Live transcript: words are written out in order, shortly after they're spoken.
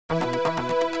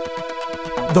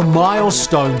The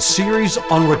Milestones series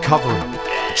on recovery,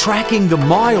 tracking the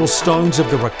milestones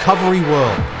of the recovery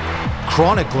world,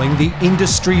 chronicling the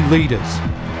industry leaders,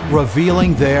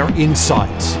 revealing their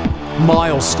insights.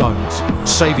 Milestones,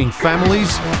 saving families,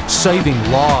 saving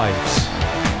lives.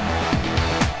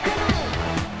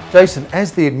 Jason,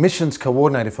 as the admissions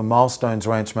coordinator for Milestones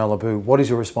Ranch Malibu, what is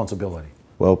your responsibility?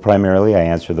 Well, primarily I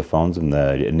answer the phones and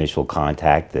the initial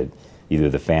contact that either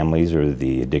the families or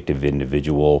the addictive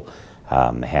individual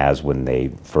has when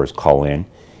they first call in,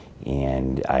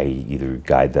 and I either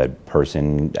guide that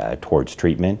person towards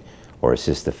treatment or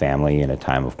assist the family in a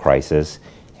time of crisis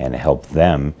and help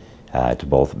them to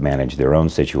both manage their own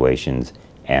situations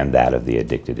and that of the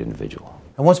addicted individual.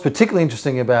 And what's particularly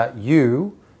interesting about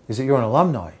you is that you're an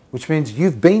alumni, which means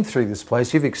you've been through this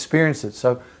place, you've experienced it.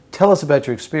 So tell us about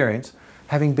your experience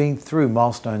having been through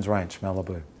Milestones Ranch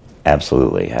Malibu.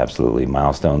 Absolutely, absolutely.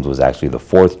 Milestones was actually the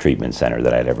 4th treatment center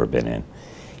that I'd ever been in.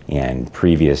 And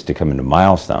previous to coming to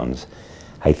Milestones,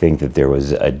 I think that there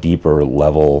was a deeper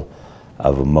level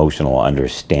of emotional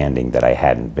understanding that I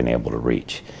hadn't been able to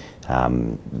reach.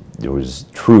 There was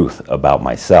truth about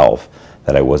myself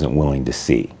that I wasn't willing to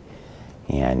see.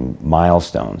 And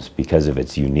Milestones, because of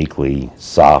its uniquely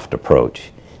soft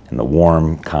approach and the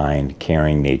warm, kind,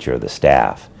 caring nature of the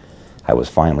staff, I was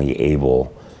finally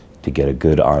able to get a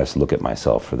good, honest look at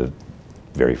myself for the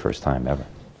very first time ever.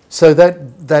 So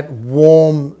that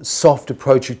warm, soft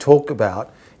approach you talk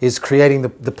about is creating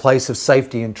the place of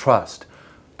safety and trust.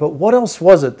 But what else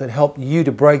was it that helped you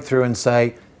to break through and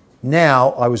say,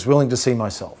 now I was willing to see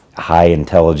myself? High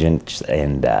intelligence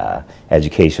and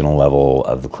educational level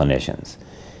of the clinicians.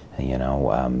 You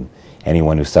know,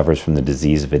 anyone who suffers from the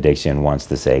disease of addiction wants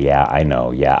to say, yeah, I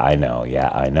know, yeah, I know, yeah,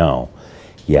 I know.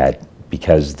 Yet,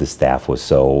 because the staff was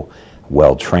so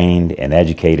well trained and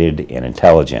educated and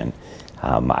intelligent,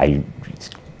 I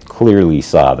clearly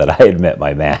saw that I had met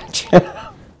my match.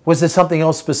 Was there something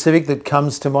else specific that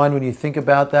comes to mind when you think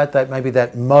about that maybe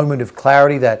that moment of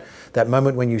clarity, that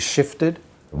moment when you shifted?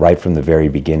 Right from the very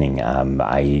beginning,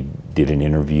 I did an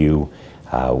interview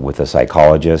with a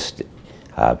psychologist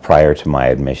prior to my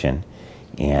admission,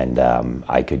 and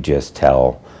I could just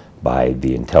tell by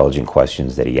the intelligent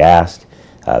questions that he asked,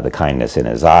 the kindness in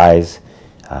his eyes,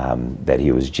 that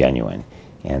he was genuine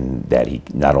and that he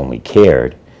not only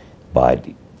cared, but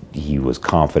he was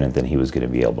confident that he was going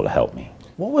to be able to help me.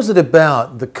 What was it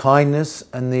about the kindness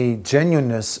and the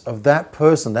genuineness of that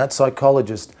person, that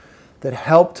psychologist, that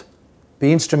helped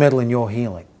be instrumental in your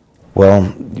healing? Well,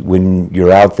 when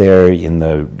you're out there in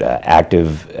the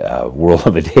active world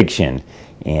of addiction,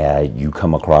 you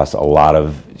come across a lot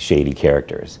of shady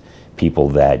characters. People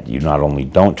that you not only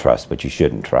don't trust, but you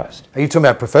shouldn't trust. Are you talking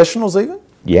about professionals even?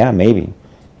 Yeah, maybe,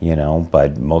 you know,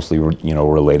 but mostly, you know,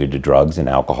 related to drugs and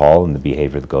alcohol and the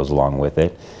behavior that goes along with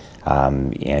it.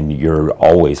 And you're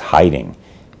always hiding,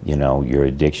 you know, your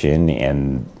addiction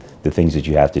and the things that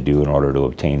you have to do in order to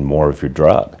obtain more of your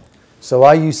drug. So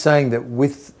are you saying that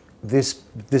with this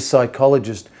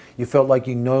psychologist, you felt like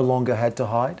you no longer had to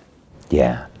hide?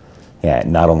 Yeah,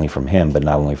 not only from him, but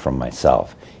not only from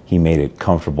myself. He made it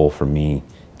comfortable for me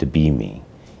to be me,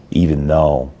 even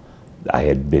though I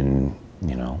had been,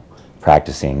 you know,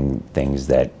 practicing things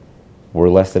that were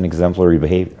less than exemplary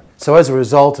behavior. So as a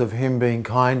result of him being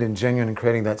kind and genuine and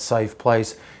creating that safe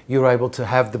place, you were able to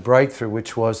have the breakthrough,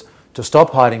 which was to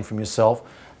stop hiding from yourself.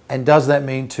 And does that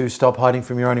mean to stop hiding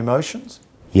from your own emotions?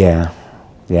 Yeah,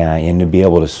 and to be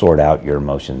able to sort out your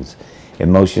emotions.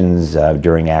 Emotions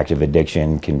during active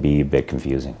addiction can be a bit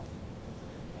confusing.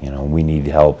 You know, we need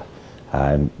help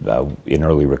in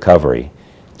early recovery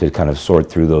to kind of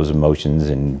sort through those emotions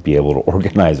and be able to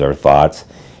organize our thoughts.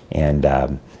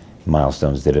 And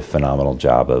Milestones did a phenomenal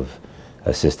job of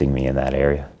assisting me in that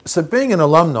area. So being an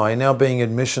alumni and now being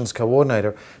admissions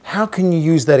coordinator, how can you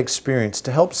use that experience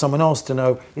to help someone else to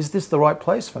know, is this the right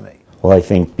place for me? Well, I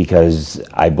think because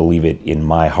I believe it in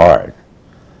my heart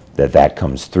that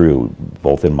comes through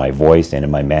both in my voice and in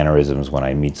my mannerisms when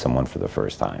I meet someone for the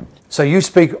first time. So you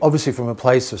speak obviously from a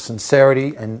place of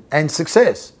sincerity and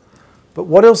success. But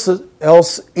what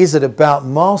else is it about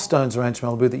Milestones Ranch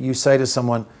Malibu that you say to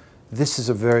someone, this is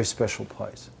a very special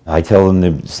place? I tell them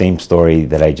the same story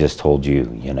that I just told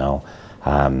you, you know.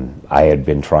 I had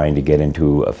been trying to get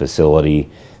into a facility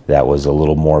that was a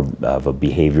little more of a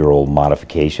behavioral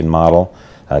modification model,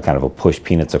 kind of a push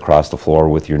peanuts across the floor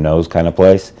with your nose kind of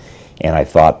place. And I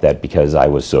thought that because I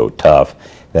was so tough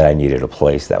that I needed a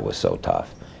place that was so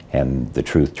tough. And the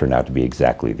truth turned out to be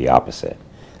exactly the opposite,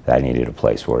 that I needed a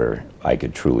place where I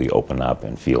could truly open up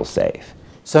and feel safe.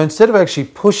 So instead of actually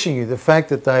pushing you, the fact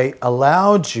that they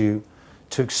allowed you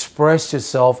to express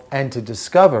yourself and to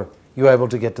discover you were able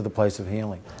to get to the place of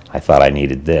healing? I thought I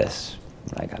needed this,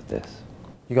 and I got this.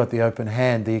 You got the open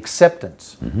hand, the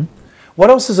acceptance. Mm-hmm. What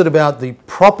else is it about the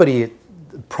property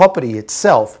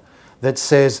itself that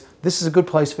says this is a good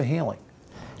place for healing?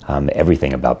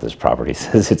 Everything about this property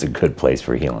says it's a good place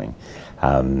for healing.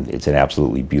 It's an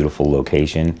absolutely beautiful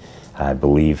location. I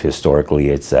believe historically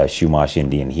it's a Chumash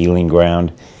Indian healing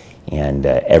ground, and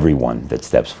everyone that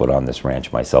steps foot on this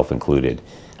ranch, myself included,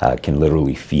 can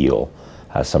literally feel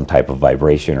some type of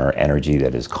vibration or energy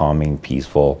that is calming,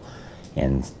 peaceful,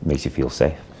 and makes you feel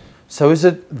safe. So is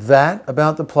it that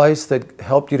about the place that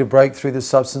helped you to break through the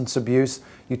substance abuse?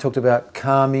 You talked about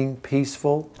calming,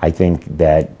 peaceful. I think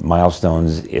that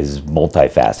Milestones is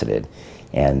multifaceted,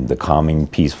 and the calming,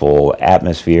 peaceful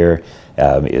atmosphere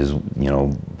is,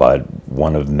 but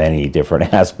one of many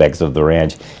different aspects of the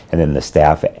ranch. And then the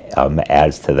staff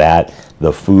adds to that.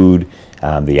 The food,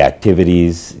 the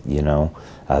activities,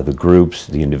 the groups,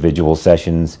 the individual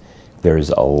sessions. There's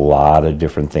a lot of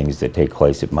different things that take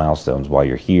place at Milestones while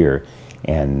you're here,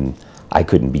 and I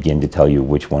couldn't begin to tell you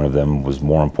which one of them was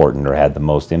more important or had the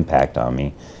most impact on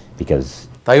me, because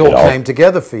they all came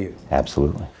together for you.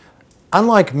 Absolutely.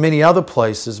 Unlike many other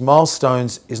places,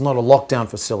 Milestones is not a lockdown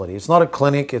facility. It's not a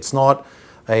clinic. It's not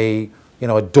a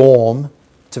dorm.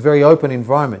 It's a very open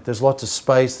environment. There's lots of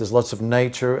space. There's lots of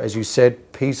nature, as you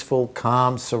said, peaceful,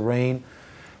 calm, serene.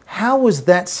 How was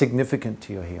that significant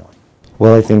to your healing?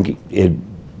 Well, I think it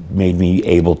made me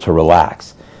able to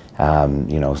relax.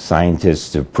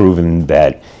 Scientists have proven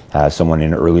that someone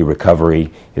in early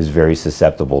recovery is very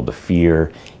susceptible to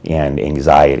fear and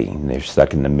anxiety, and they're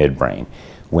stuck in the midbrain.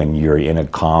 When you're in a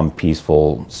calm,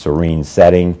 peaceful, serene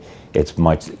setting, it's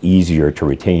much easier to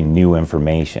retain new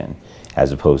information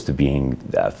as opposed to being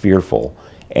fearful,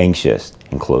 anxious,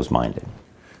 and closed-minded.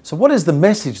 So what is the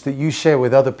message that you share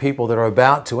with other people that are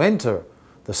about to enter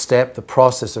the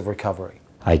process of recovery?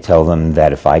 I tell them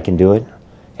that if I can do it,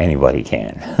 anybody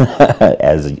can,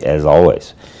 as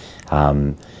always.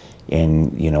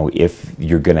 If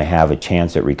you're going to have a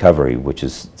chance at recovery, which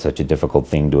is such a difficult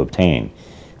thing to obtain,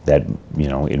 that,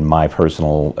 in my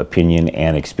personal opinion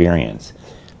and experience,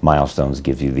 Milestones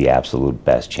gives you the absolute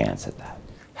best chance at that.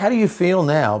 How do you feel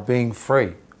now being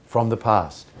free from the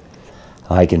past?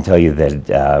 I can tell you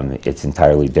that it's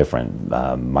entirely different.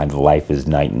 My life is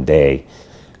night and day.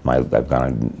 I've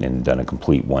gone and done a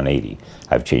complete 180.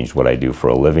 I've changed what I do for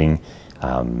a living.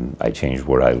 I changed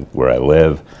where I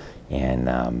live,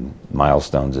 and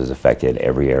Milestones has affected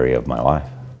every area of my life.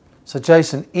 So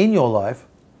Jason, in your life,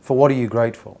 for what are you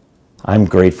grateful? I'm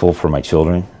grateful for my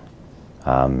children.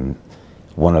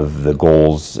 One of the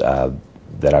goals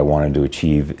that I wanted to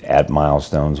achieve at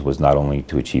Milestones was not only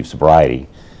to achieve sobriety,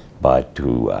 but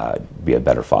to be a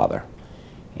better father.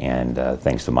 And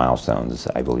thanks to Milestones,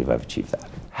 I believe I've achieved that.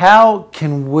 How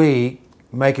can we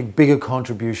make a bigger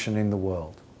contribution in the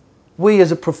world? We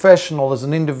as a professional, as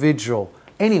an individual,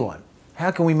 anyone,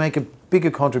 how can we make a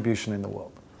bigger contribution in the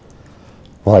world?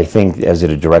 Well, I think as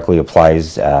it directly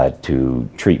applies to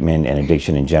treatment and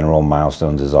addiction in general,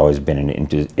 Milestones has always been an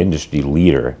industry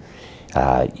leader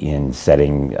in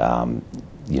setting,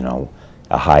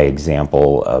 a high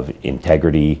example of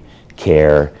integrity,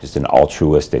 care, just an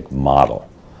altruistic model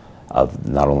of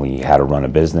not only how to run a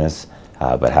business,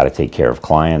 but how to take care of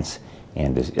clients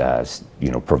and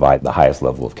provide the highest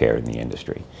level of care in the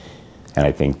industry. And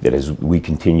I think that as we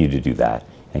continue to do that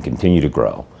and continue to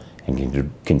grow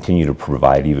and continue to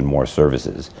provide even more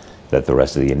services, that the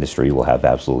rest of the industry will have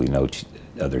absolutely no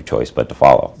other choice but to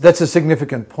follow. That's a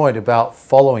significant point about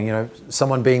following,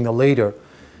 someone being the leader.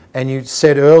 And you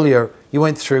said earlier you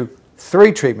went through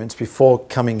 3 treatments before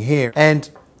coming here. And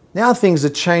now things are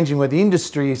changing where the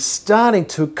industry is starting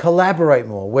to collaborate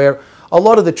more, where a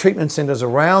lot of the treatment centers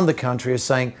around the country are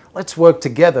saying, let's work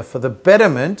together for the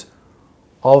betterment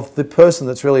of the person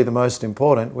that's really the most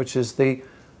important, which is the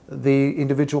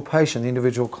individual patient, the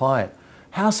individual client.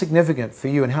 How significant for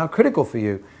you and how critical for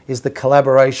you is the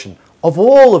collaboration of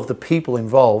all of the people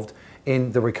involved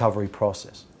in the recovery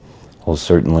process? Well,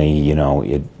 certainly,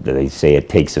 they say it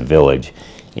takes a village,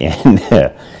 and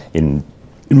in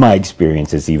my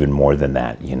experience, it's even more than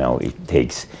that. It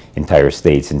takes entire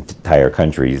states and entire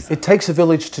countries. It takes a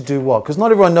village to do what? Because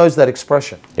not everyone knows that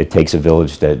expression. It takes a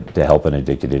village to help an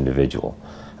addicted individual.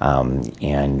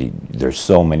 And there's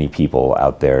so many people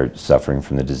out there suffering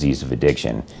from the disease of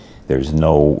addiction. There's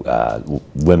no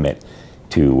limit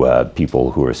to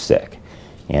people who are sick.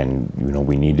 And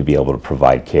we need to be able to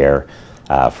provide care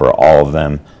for all of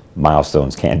them.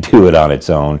 Milestones can't do it on its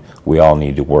own. We all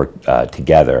need to work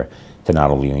together to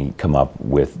not only come up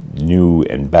with new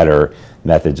and better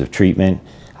methods of treatment,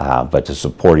 but to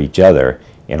support each other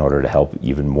in order to help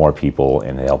even more people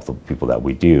and to help the people that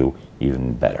we do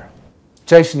even better.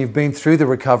 Jason, you've been through the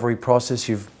recovery process.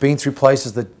 You've been through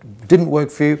places that didn't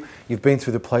work for you. You've been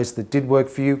through the place that did work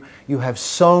for you. You have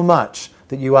so much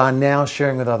that you are now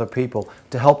sharing with other people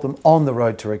to help them on the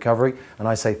road to recovery. And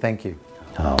I say thank you.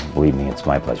 Believe me, it's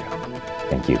my pleasure.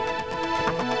 Thank you.